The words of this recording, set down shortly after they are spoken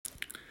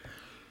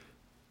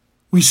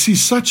We see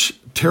such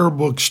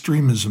terrible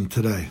extremism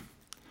today,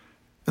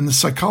 and the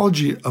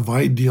psychology of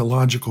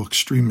ideological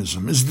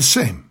extremism is the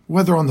same,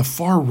 whether on the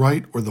far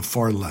right or the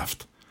far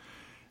left.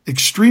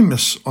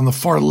 Extremists on the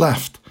far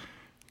left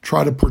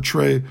try to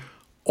portray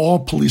all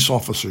police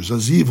officers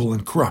as evil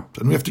and corrupt,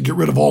 and we have to get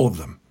rid of all of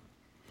them.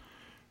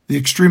 The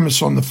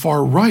extremists on the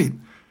far right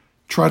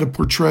try to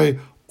portray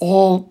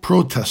all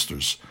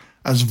protesters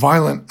as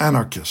violent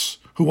anarchists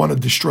who want to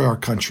destroy our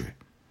country.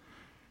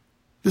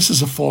 This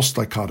is a false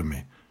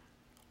dichotomy.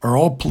 Are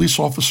all police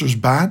officers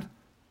bad?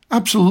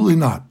 Absolutely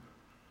not.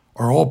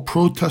 Are all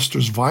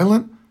protesters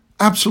violent?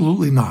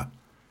 Absolutely not.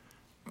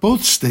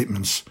 Both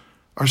statements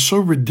are so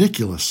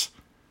ridiculous,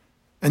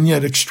 and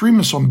yet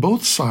extremists on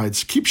both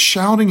sides keep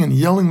shouting and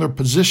yelling their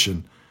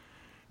position,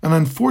 and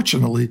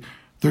unfortunately,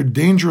 their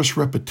dangerous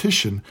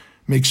repetition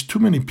makes too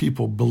many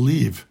people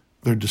believe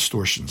their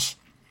distortions.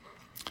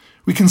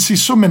 We can see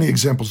so many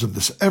examples of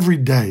this every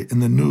day in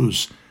the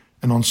news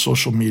and on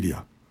social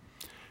media.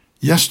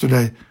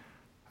 Yesterday,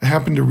 I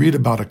happened to read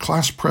about a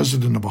class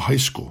president of a high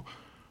school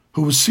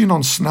who was seen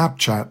on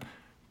Snapchat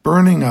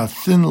burning a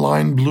thin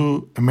line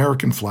blue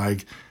American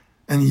flag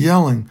and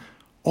yelling,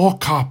 "All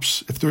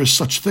cops, if there is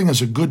such thing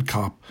as a good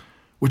cop,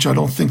 which I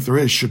don't think there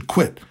is, should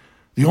quit.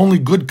 The only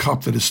good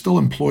cop that is still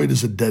employed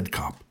is a dead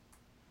cop."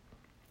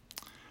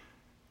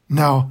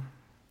 Now,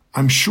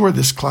 I'm sure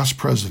this class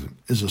president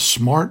is a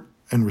smart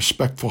and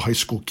respectful high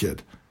school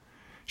kid.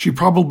 She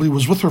probably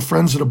was with her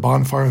friends at a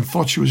bonfire and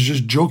thought she was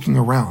just joking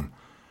around.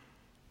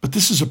 But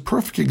this is a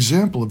perfect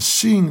example of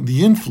seeing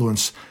the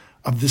influence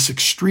of this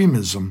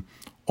extremism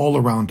all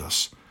around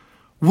us.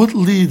 What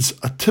leads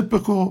a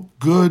typical,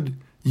 good,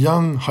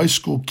 young high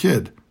school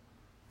kid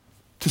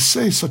to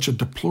say such a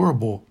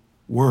deplorable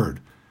word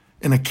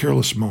in a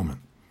careless moment?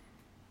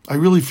 I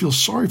really feel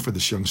sorry for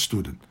this young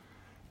student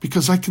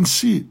because I can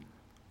see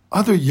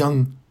other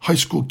young high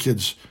school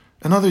kids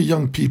and other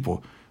young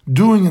people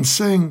doing and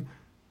saying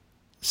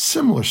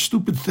similar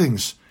stupid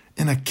things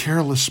in a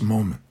careless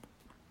moment.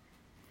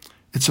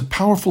 It's a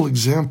powerful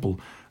example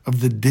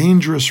of the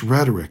dangerous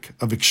rhetoric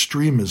of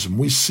extremism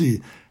we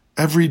see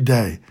every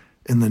day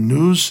in the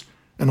news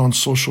and on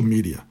social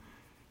media,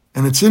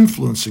 and it's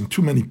influencing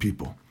too many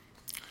people.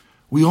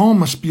 We all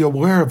must be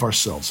aware of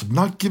ourselves, of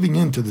not giving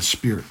in to the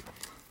spirit.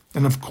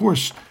 And of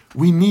course,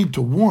 we need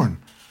to warn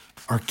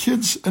our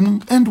kids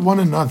and one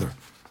another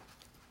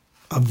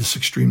of this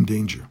extreme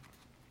danger.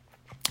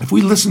 If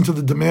we listen to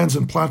the demands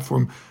and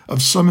platform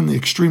of some in the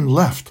extreme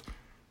left,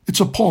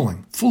 it's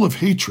appalling, full of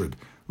hatred,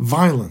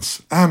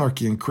 violence,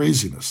 anarchy, and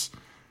craziness.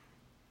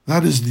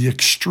 That is the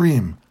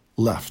extreme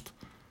left.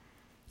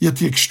 Yet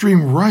the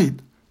extreme right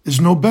is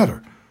no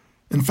better.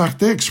 In fact,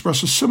 they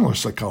express a similar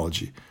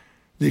psychology.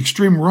 The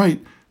extreme right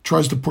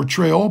tries to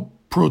portray all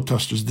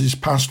protesters these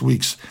past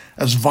weeks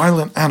as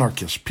violent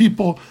anarchists,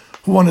 people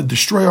who want to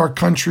destroy our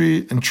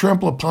country and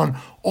trample upon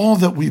all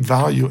that we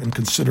value and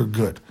consider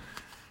good.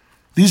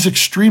 These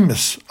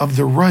extremists of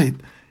the right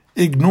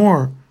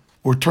ignore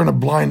or turn a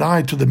blind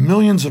eye to the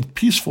millions of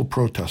peaceful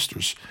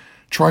protesters,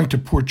 trying to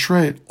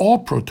portray all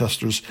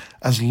protesters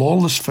as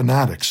lawless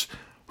fanatics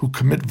who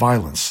commit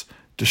violence,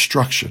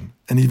 destruction,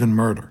 and even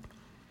murder.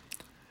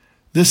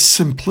 This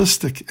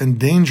simplistic and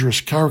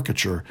dangerous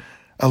caricature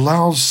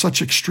allows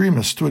such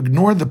extremists to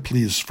ignore the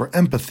pleas for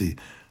empathy,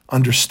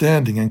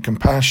 understanding, and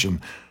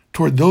compassion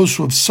toward those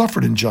who have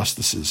suffered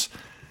injustices,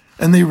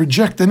 and they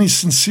reject any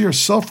sincere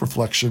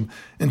self-reflection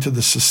into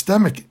the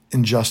systemic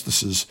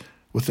injustices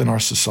within our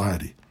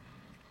society.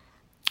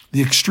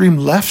 The extreme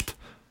left,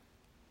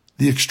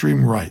 the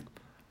extreme right.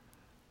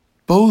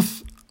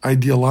 Both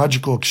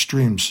ideological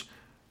extremes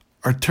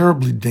are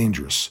terribly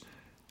dangerous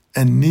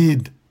and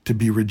need to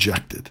be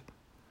rejected.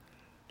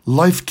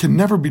 Life can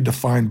never be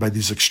defined by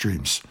these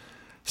extremes.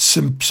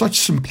 Such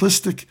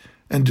simplistic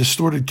and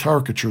distorted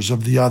caricatures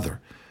of the other,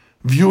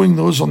 viewing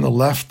those on the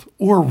left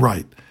or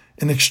right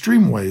in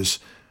extreme ways,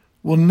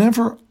 will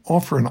never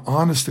offer an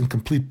honest and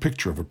complete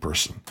picture of a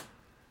person.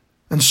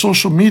 And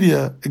social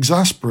media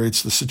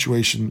exasperates the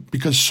situation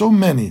because so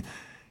many,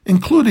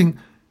 including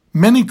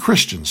many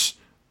Christians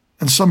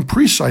and some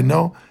priests I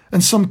know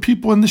and some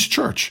people in this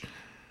church,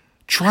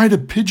 try to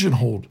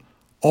pigeonhole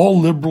all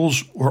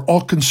liberals or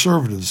all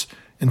conservatives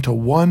into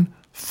one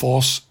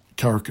false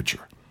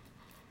caricature.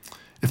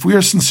 If we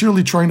are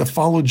sincerely trying to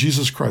follow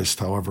Jesus Christ,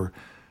 however,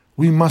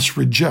 we must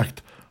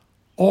reject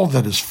all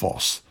that is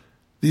false,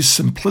 these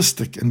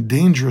simplistic and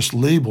dangerous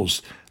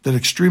labels that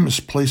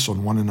extremists place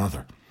on one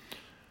another.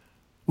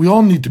 We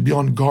all need to be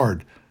on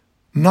guard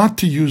not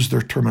to use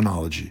their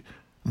terminology,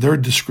 their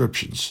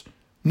descriptions,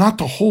 not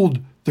to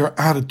hold their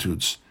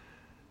attitudes,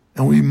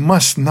 and we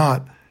must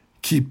not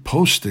keep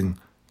posting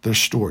their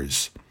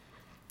stories.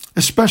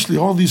 Especially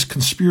all these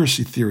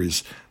conspiracy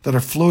theories that are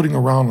floating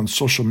around on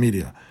social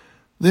media.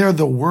 They are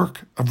the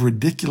work of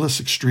ridiculous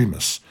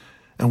extremists,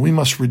 and we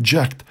must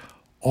reject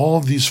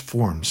all these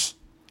forms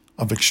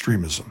of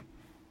extremism.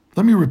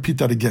 Let me repeat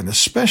that again,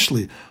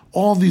 especially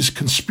all these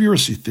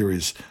conspiracy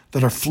theories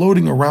that are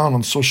floating around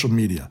on social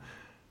media.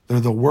 They're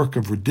the work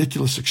of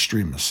ridiculous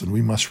extremists, and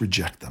we must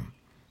reject them.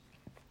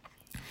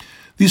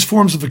 These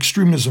forms of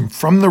extremism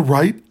from the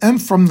right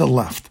and from the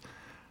left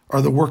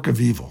are the work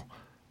of evil,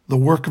 the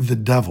work of the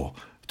devil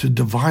to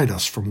divide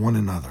us from one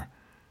another.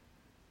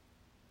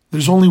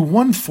 There's only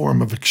one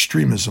form of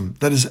extremism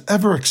that is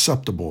ever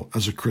acceptable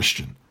as a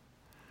Christian,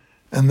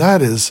 and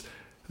that is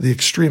the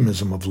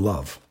extremism of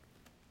love.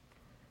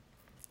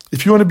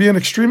 If you want to be an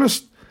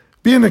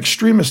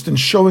extremist in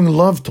showing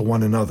love to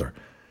one another,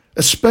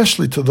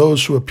 especially to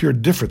those who appear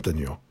different than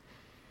you.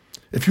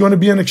 If you want to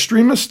be an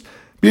extremist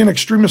in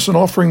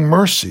offering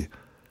mercy,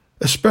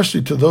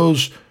 especially to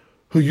those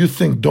who you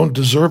think don't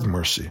deserve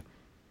mercy.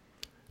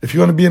 If you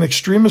want to be an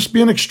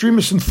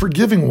extremist in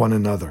forgiving one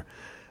another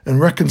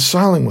and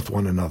reconciling with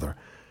one another,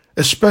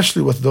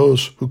 especially with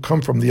those who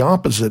come from the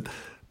opposite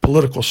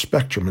political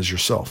spectrum as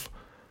yourself.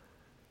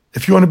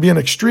 If you want to be an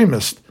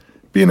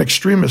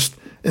extremist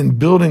in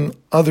building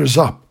others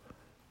up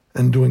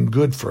and doing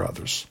good for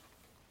others.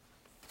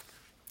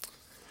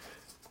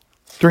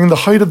 During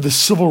the height of the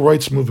civil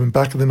rights movement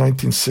back in the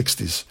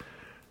 1960s,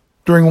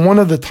 during one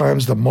of the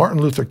times that Martin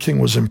Luther King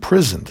was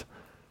imprisoned,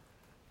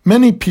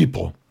 many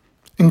people,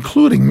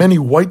 including many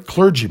white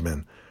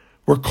clergymen,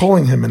 were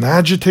calling him an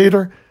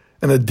agitator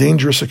and a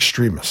dangerous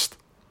extremist.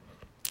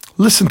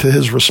 Listen to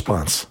his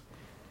response.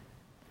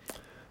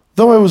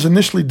 Though I was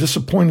initially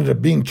disappointed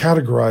at being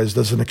categorized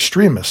as an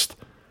extremist,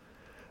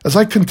 as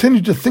I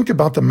continued to think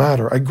about the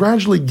matter, I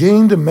gradually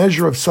gained a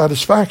measure of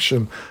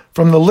satisfaction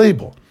from the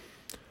label.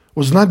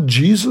 Was not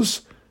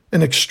Jesus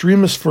an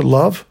extremist for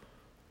love?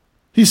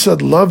 He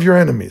said, love your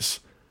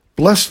enemies,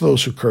 bless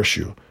those who curse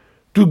you,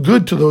 do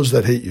good to those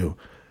that hate you,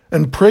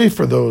 and pray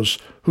for those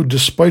who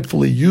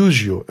despitefully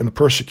use you and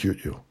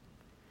persecute you.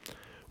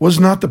 Was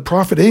not the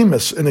prophet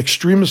Amos an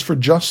extremist for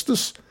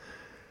justice?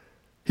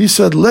 He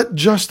said, let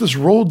justice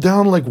roll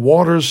down like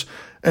waters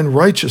and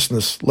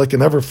righteousness like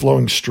an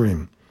ever-flowing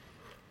stream.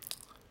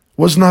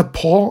 Was not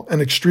Paul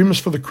an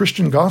extremist for the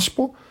Christian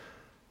gospel?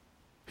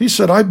 He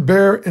said, I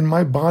bear in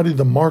my body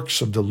the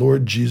marks of the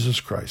Lord Jesus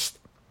Christ.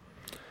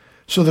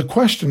 So the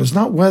question is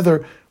not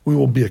whether we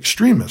will be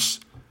extremists,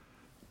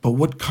 but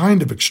what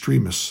kind of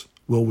extremists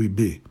will we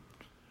be?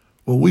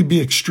 Will we be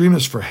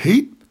extremists for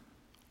hate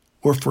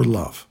or for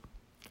love?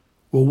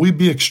 Will we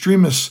be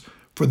extremists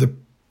for the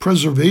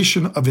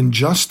preservation of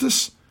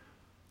injustice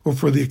or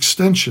for the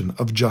extension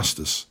of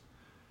justice?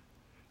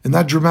 In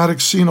that dramatic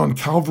scene on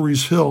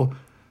Calvary's Hill,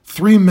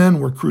 3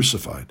 men were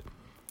crucified.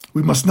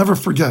 We must never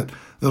forget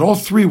that all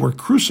 3 were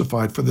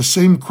crucified for the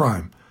same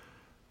crime,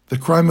 the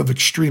crime of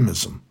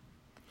extremism.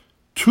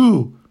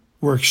 2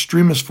 were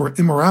extremists for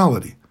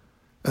immorality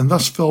and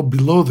thus fell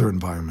below their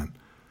environment.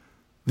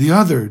 The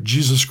other,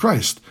 Jesus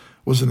Christ,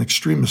 was an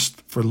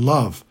extremist for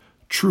love,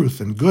 truth,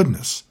 and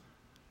goodness,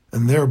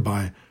 and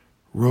thereby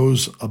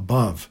rose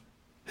above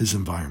his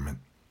environment.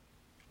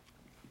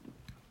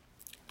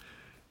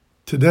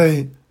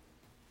 Today,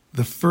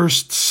 the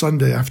first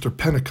Sunday after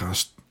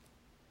Pentecost,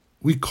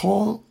 we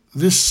call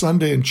this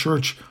Sunday in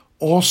church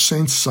All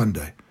Saints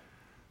Sunday,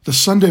 the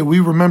Sunday we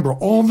remember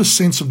all the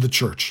saints of the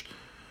church,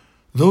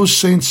 those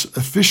saints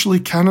officially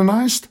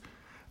canonized,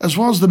 as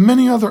well as the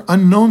many other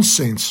unknown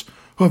saints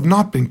who have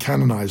not been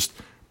canonized,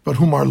 but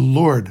whom our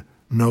Lord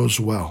knows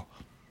well.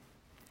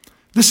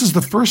 This is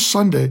the first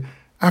Sunday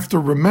after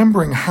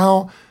remembering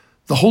how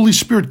the Holy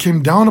Spirit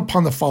came down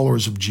upon the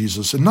followers of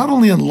Jesus and not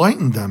only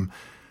enlightened them,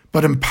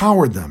 but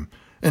empowered them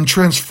and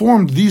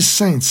transformed these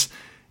saints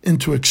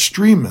into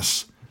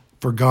extremists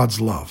for God's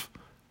love.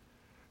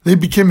 They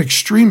became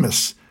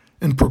extremists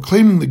in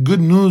proclaiming the good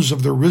news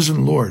of their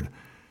risen Lord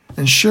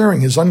and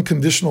sharing his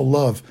unconditional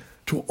love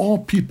to all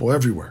people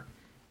everywhere.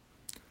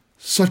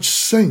 For such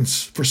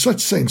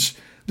saints,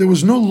 there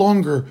was no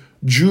longer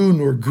Jew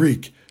nor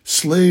Greek,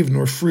 slave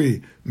nor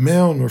free,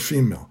 male nor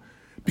female,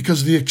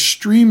 because the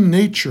extreme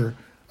nature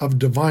of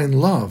divine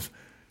love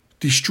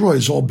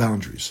destroys all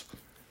boundaries.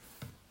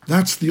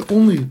 That's the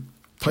only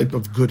type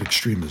of good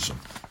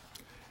extremism.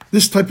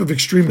 This type of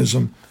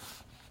extremism,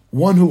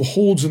 one who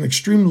holds an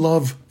extreme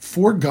love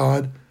for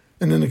God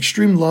and an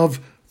extreme love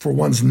for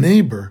one's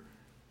neighbor,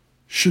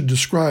 should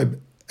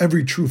describe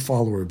every true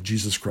follower of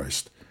Jesus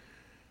Christ.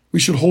 We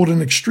should hold an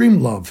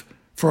extreme love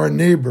for our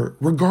neighbor,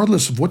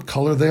 regardless of what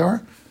color they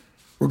are,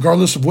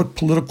 regardless of what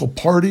political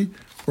party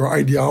or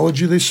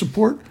ideology they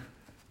support,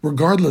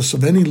 regardless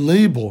of any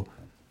label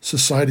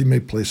society may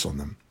place on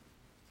them.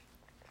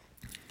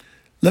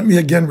 Let me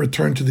again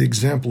return to the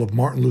example of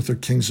Martin Luther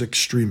King's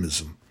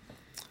extremism.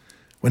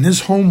 When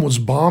his home was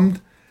bombed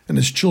and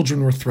his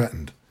children were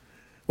threatened,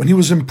 when he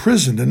was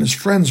imprisoned and his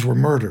friends were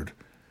murdered,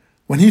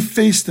 when he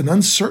faced an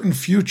uncertain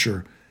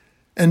future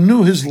and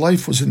knew his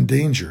life was in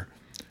danger,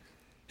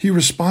 he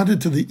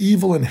responded to the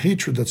evil and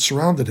hatred that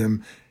surrounded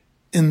him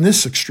in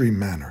this extreme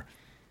manner.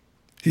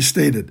 He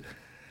stated,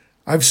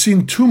 "I've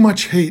seen too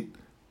much hate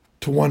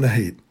to want to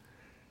hate.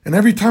 And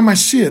every time I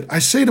see it, I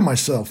say to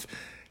myself,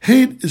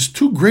 hate is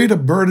too great a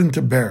burden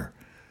to bear.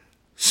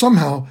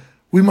 Somehow,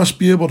 we must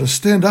be able to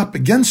stand up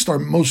against our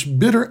most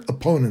bitter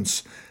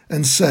opponents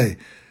and say,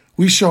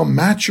 we shall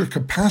match your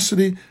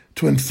capacity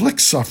to inflict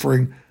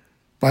suffering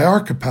by our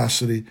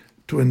capacity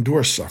to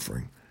endure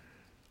suffering.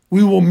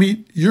 we will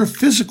meet your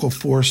physical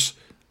force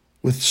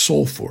with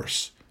soul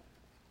force.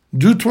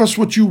 Do to us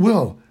what you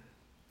will,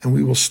 and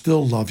we will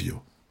still love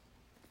you.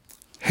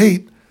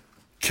 Hate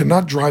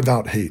cannot drive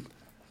out hate.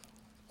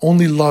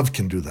 Only love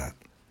can do that.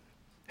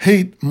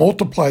 Hate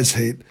multiplies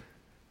hate,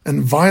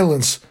 and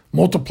violence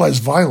multiplies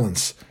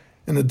violence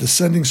in a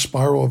descending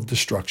spiral of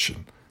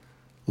destruction.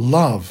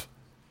 Love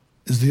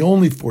is the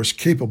only force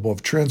capable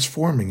of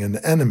transforming an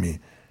enemy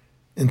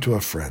into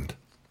a friend.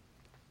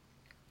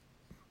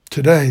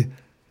 Today,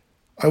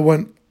 I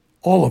want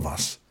all of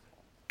us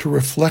to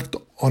reflect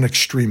on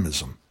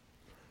extremism,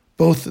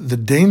 both the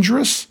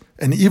dangerous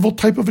and evil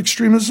type of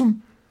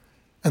extremism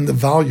and the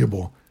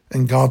valuable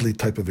and godly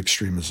type of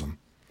extremism.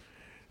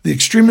 The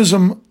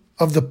extremism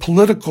of the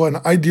political and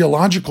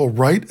ideological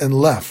right and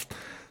left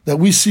that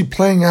we see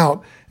playing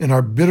out in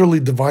our bitterly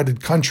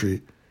divided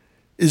country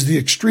is the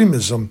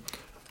extremism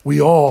we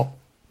all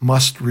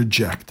must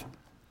reject.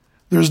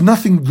 There's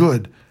nothing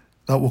good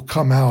that will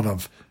come out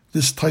of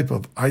this type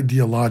of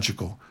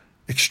ideological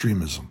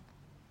extremism.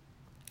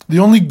 The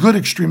only good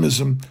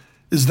extremism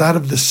is that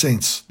of the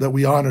saints that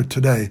we honor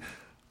today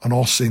on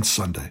All Saints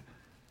Sunday.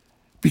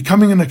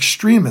 Becoming an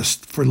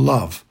extremist for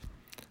love,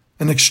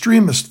 an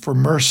extremist for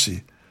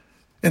mercy,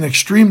 an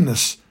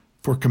extremist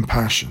for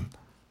compassion.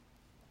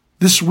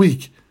 This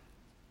week,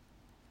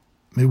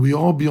 may we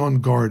all be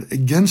on guard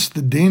against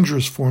the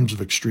dangerous forms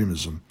of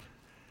extremism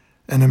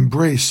and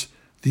embrace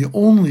the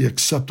only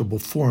acceptable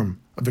form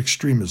of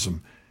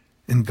extremism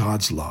in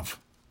God's love.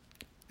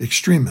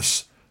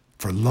 Extremists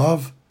for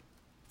love,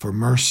 for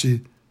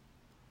mercy,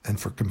 and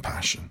for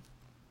compassion.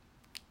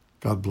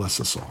 God bless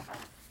us all.